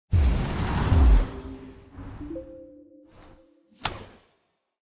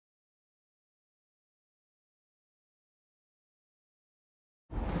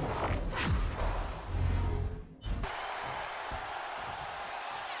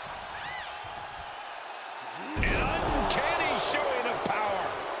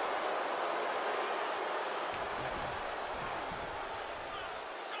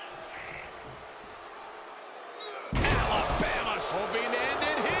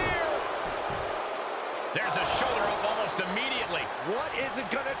There's a shoulder up almost immediately. What is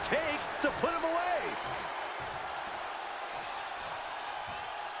it going to take to put him away?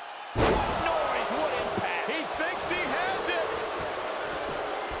 What noise, what impact. He thinks he has it.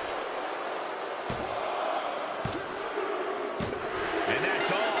 And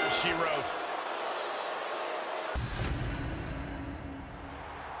that's all she wrote.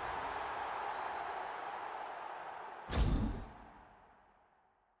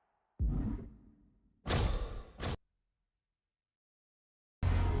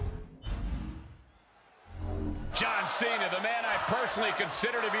 John Cena, the man I personally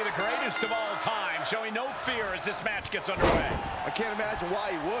consider to be the greatest of all time, showing no fear as this match gets underway. I can't imagine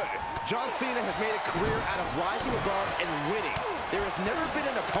why he would. John Cena has made a career out of rising above and winning. There has never been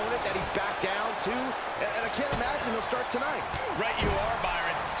an opponent that he's backed down to, and I can't imagine he'll start tonight. Right you are,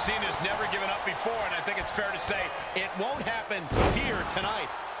 Byron. Cena's never given up before, and I think it's fair to say it won't happen here tonight.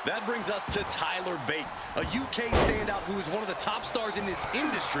 That brings us to Tyler Bate, a UK standout who is one of the top stars in this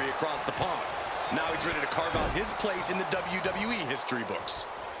industry across the pond. Now he's ready to carve out his place in the WWE history books.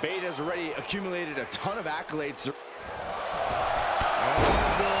 Bate has already accumulated a ton of accolades. Oh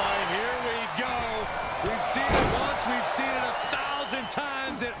boy, here we go. We've seen it once, we've seen it 1,000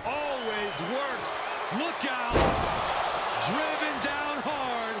 times. It always works. Look out. Driven down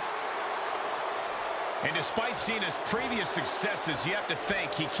hard. And despite Cena's previous successes, you have to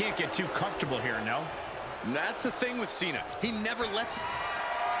think he can't get too comfortable here, no? And that's the thing with Cena. He never lets...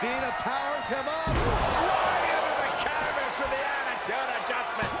 Cena powers him up. Right into the canvas for the attitude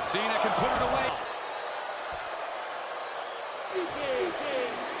adjustment. Cena can put it away.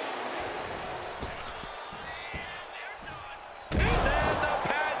 And then the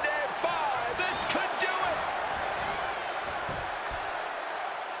patented 5. This could do it.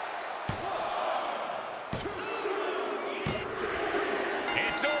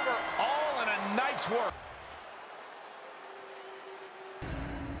 It's over, all in a night's work.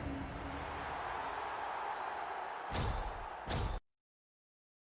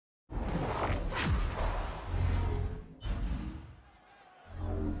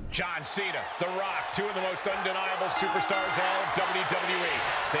 John Cena, The Rock, two of the most undeniable superstars of all of WWE.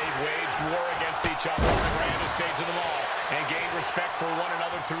 They've waged war against each other on the grandest stage of them all and gained respect for one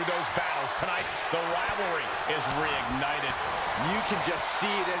another through those battles. Tonight, the rivalry is reignited. You can just see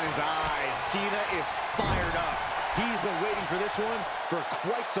it in his eyes. Cena is fired up. He's been waiting for this one for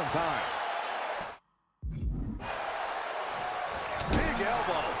quite some time. Big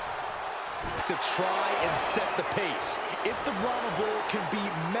elbow. To try and set the pace. If the Brahma Bull can be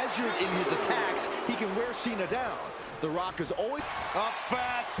measured in his attacks, he can wear Cena down. The Rock is always Up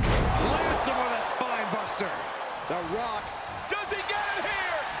fast. Lands him with a spine buster. The Rock. Does he get him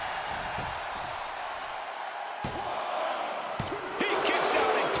here? He kicks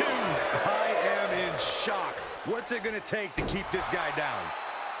out at 2. I am in shock. What's it going to take to keep this guy down?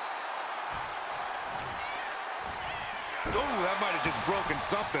 Oh, that might have just broken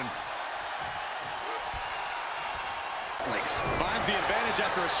something. Finds the advantage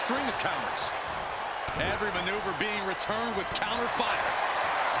after a string of counters. Every maneuver being returned with counter fire.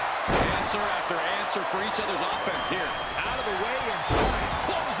 Answer after answer for each other's offense here. Out of the way in time.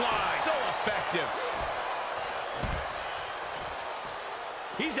 Clothesline. So effective.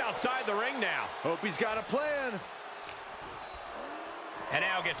 He's outside the ring now. Hope he's got a plan. And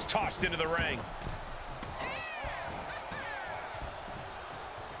now gets tossed into the ring.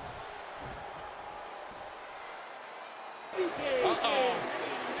 Uh-oh.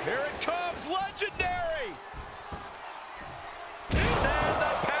 Here it comes, legendary. And then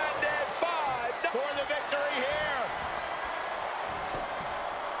the patented 5 for the victory here.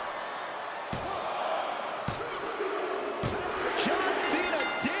 John Cena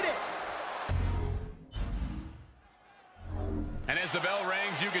did it. And as the bell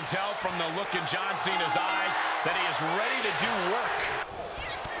rings, you can tell from the look in John Cena's eyes that he is ready to do work.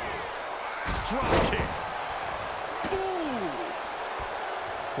 Drop kick.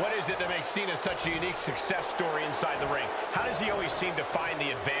 What is it that makes Cena such a unique success story inside the ring? How does he always seem to find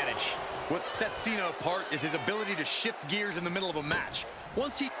the advantage? What sets Cena apart is his ability to shift gears in the middle of a match.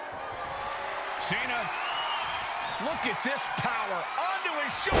 Once he... Cena, look at this power onto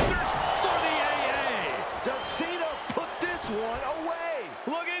his shoulders for the AA. Does Cena put this one away?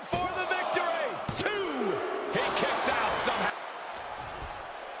 Looking for the victory. 2. He kicks out somehow.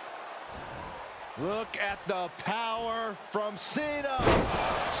 Look at the power from Cena.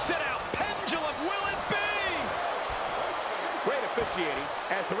 Sit out pendulum, will it be? Great officiating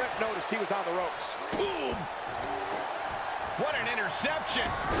as the ref noticed he was on the ropes. Boom! What an interception.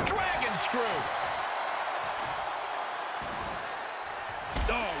 Dragon screw.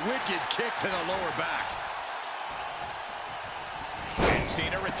 Oh, wicked kick to the lower back. And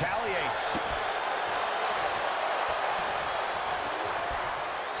Cena retaliates.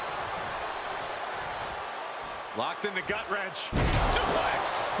 Locks in the gut wrench.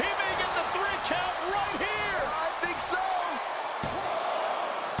 Suplex. He may get the 3 count right here. I think so.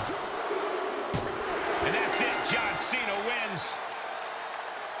 And that's it. John Cena wins.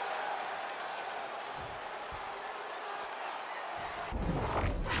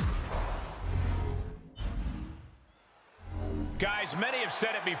 Guys, many have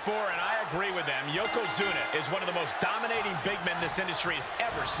said it before, and I agree with them. Yokozuna is one of the most dominating big men this industry has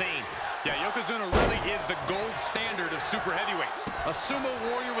ever seen. Yeah, Yokozuna really is the gold standard of super heavyweights. A sumo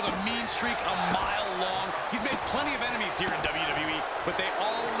warrior with a mean streak a mile long. He's made plenty of enemies here in WWE, but they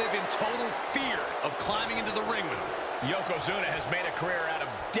all live in total fear of climbing into the ring with him. Yokozuna has made a career out of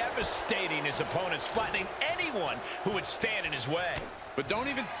devastating his opponents, flattening anyone who would stand in his way. But don't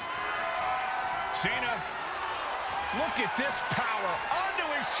even... Cena, look at this power. Onto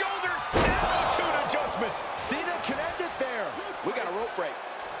his shoulders, attitude adjustment. Cena can end it there. We got a rope break.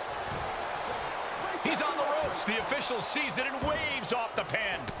 He's on the ropes. The official sees it and waves off the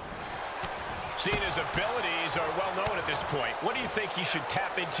pin. Cena's abilities are well known at this point. What do you think he should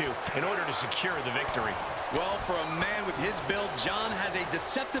tap into in order to secure the victory? Well, for a man with his build, John has a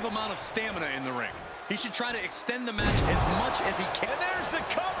deceptive amount of stamina in the ring. He should try to extend the match as much as he can. And there's the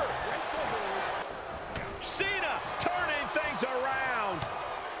cover. Cena turning things around.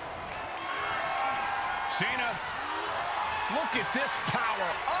 Cena, look at this power.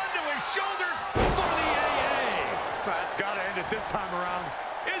 Onto his shoulders for the AA. That's got to end it this time around.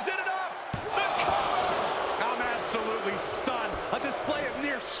 Is it enough? The cover. I'm absolutely stunned. A display of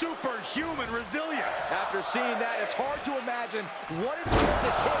near superhuman resilience. After seeing that, it's hard to imagine what it's going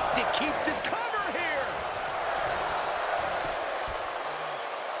to take to keep this cover here.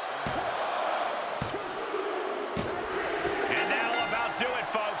 And that'll about do it,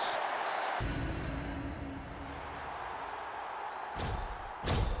 folks.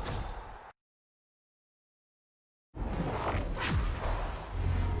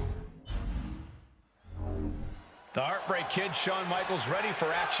 The Heartbreak Kid, Shawn Michaels, ready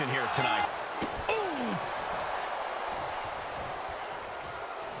for action here tonight. Ooh!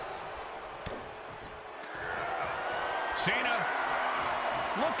 Cena,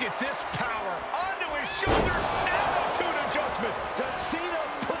 look at this power. Onto his shoulders, attitude adjustment. Does Cena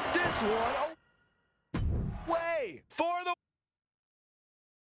put this one away for the...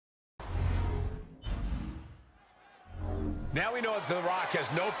 Now we know that The Rock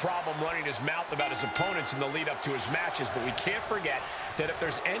has no problem running his mouth about his opponents in the lead-up to his matches, but we can't forget that if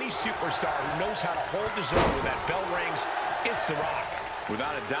there's any superstar who knows how to hold his own when that bell rings, it's The Rock.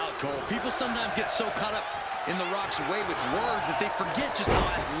 Without a doubt, Cole, people sometimes get so caught up in The Rock's way with words that they forget just how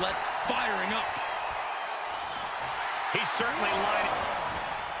athletic firing up. He's certainly lining.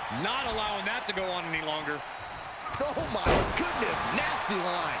 Not allowing that to go on any longer. Oh my goodness, nasty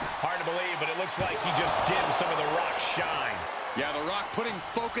line. Hard to believe, but it looks like he just dimmed some of The Rock's shine. Yeah, The Rock putting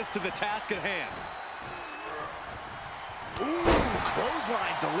focus to the task at hand. Ooh,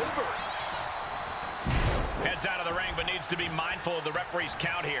 clothesline delivered. Heads out of the ring, but needs to be mindful of the referee's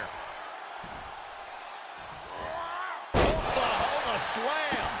count here. Oklahoma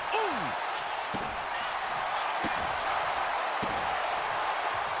slam. Ooh.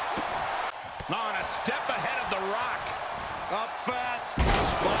 On a step ahead of The Rock. Up fast.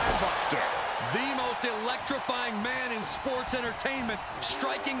 Spinebuster. The most electrifying man in sports entertainment,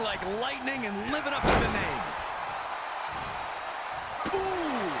 striking like lightning and living up to the name.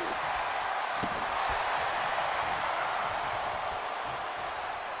 Ooh.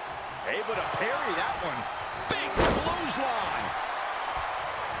 Able to parry that one. Big clothesline.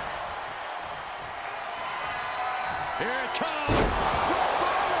 Here it comes.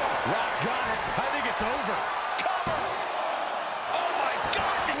 Rock got it. I think it's over. Cover. Oh, my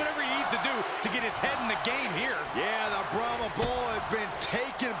God. Whatever he needs to do to get his head in the game here. Yeah, the Brahma Bull has been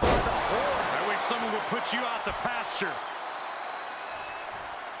taken by the horn. I wish someone would put you out to pasture.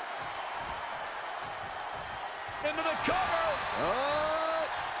 Into the cover.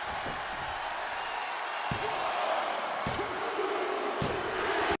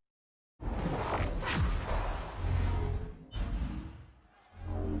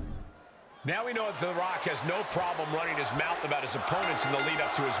 Now we know that The Rock has no problem running his mouth about his opponents in the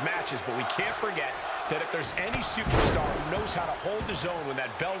lead-up to his matches, but we can't forget that if there's any superstar who knows how to hold his own when that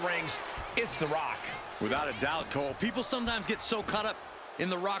bell rings, it's The Rock. Without a doubt, Cole, people sometimes get so caught up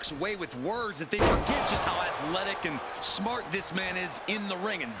in The Rock's way with words that they forget just how athletic and smart this man is in the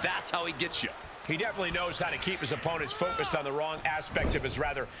ring, and that's how he gets you. He definitely knows how to keep his opponents focused on the wrong aspect of his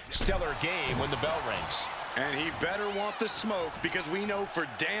rather stellar game when the bell rings. And he better want the smoke, because we know for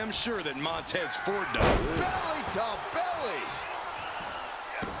damn sure that Montez Ford does. Belly to belly.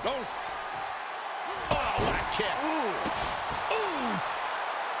 Oh, Oh, what a kick. Ooh. Ooh.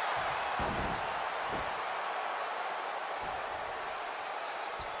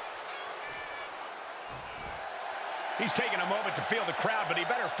 He's taking a moment to feel the crowd, but he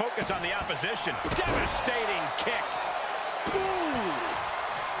better focus on the opposition. Devastating kick. Ooh.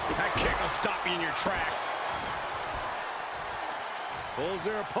 That kick will stop you in your track. Pulls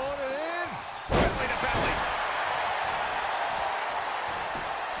their opponent in. Belly to belly.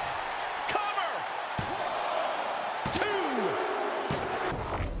 Cover. 2.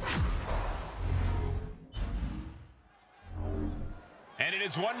 And it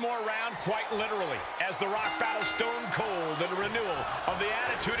is one more round, quite literally, as The Rock battles Stone Cold in a renewal of the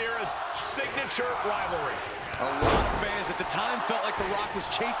Attitude Era's signature rivalry. a lot of fans at the time felt like The Rock was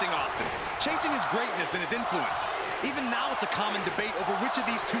chasing Austin, chasing his greatness and his influence. Even now, it's a common debate over which of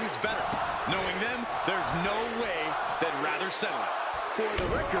these two is better. Knowing them, there's no way they'd rather settle it. For the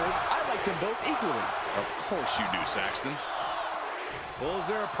record, I like them both equally. Of course you do, Saxton. Pulls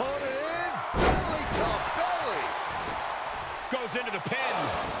their opponent in. Belly to belly. Goes into the pin.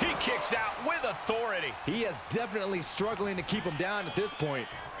 He kicks out with authority. He is definitely struggling to keep him down at this point.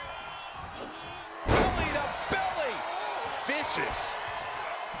 Belly to belly. Vicious.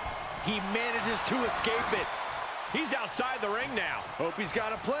 He manages to escape it. He's outside the ring now. Hope he's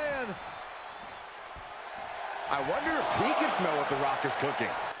got a plan. I wonder if he can smell what The Rock is cooking.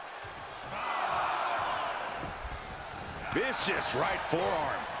 Vicious right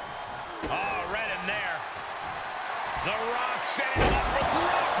forearm. Oh, right in there. The Rock setting him up for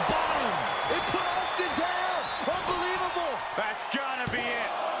rock bottom. It put Austin down. Unbelievable. That's gotta be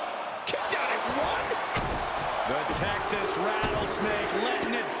it. Kicked out at one. The Texas Rattlesnake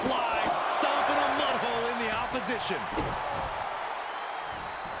letting it fly, stomping a mud hole in the opposition.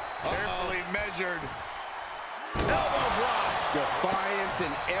 Carefully measured. Elbow drop. Defiance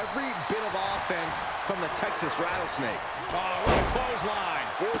in every bit of offense from the Texas Rattlesnake. Oh, what a clothesline.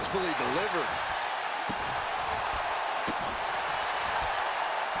 Forcefully delivered.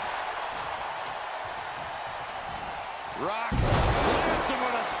 Rock lands him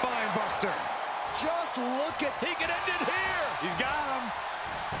with a spine buster. Just look at, he can end it here. He's got him.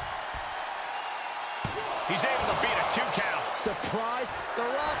 He's able to beat a 2 count. Surprise, The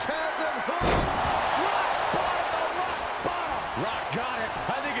Rock has him hooked. Rock bottom, the Rock bottom. Rock got it.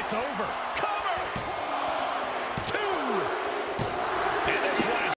 I think it's over.